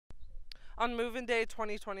On Move-In Day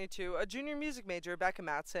 2022, a junior music major, Becca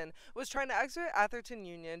Matson, was trying to exit Atherton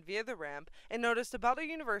Union via the ramp and noticed a Butler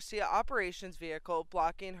University operations vehicle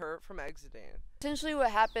blocking her from exiting. Essentially what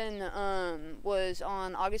happened was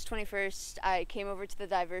on August 21st, I came over to the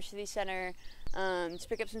Diversity Center to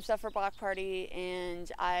pick up some stuff for Block Party,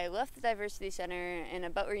 and I left the Diversity Center and a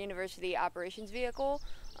Butler University operations vehicle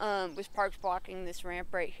was parked blocking this ramp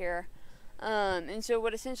right here. And so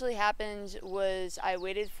what essentially happened was I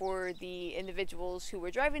waited for the individuals who were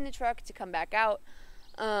driving the truck to come back out,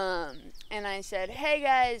 and I said, hey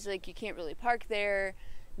guys, like, you can't really park there.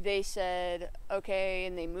 They said, okay,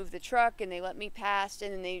 and they moved the truck and they let me pass,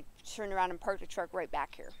 and then they turned around and parked the truck right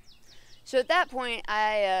back here. So at that point,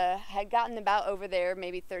 I had gotten about over there,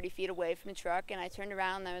 maybe 30 feet away from the truck, and I turned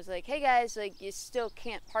around and I was like, hey guys, like, you still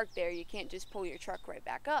can't park there. You can't just pull your truck right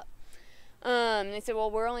back up. They said, well,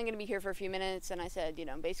 we're only going to be here for a few minutes, and I said, you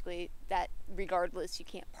know, basically that regardless, you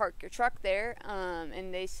can't park your truck there,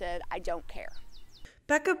 and they said, I don't care.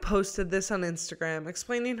 Becca posted this on Instagram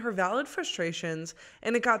explaining her valid frustrations,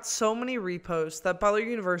 and it got so many reposts that Butler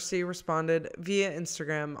University responded via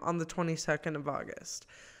Instagram on the 22nd of August.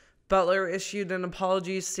 Butler issued an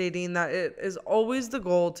apology stating that it is always the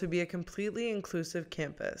goal to be a completely inclusive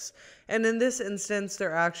campus, and in this instance,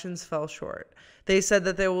 their actions fell short. They said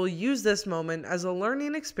that they will use this moment as a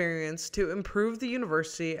learning experience to improve the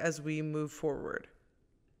university as we move forward.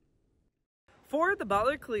 For the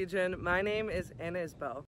Butler Collegian, my name is Anna Isbell.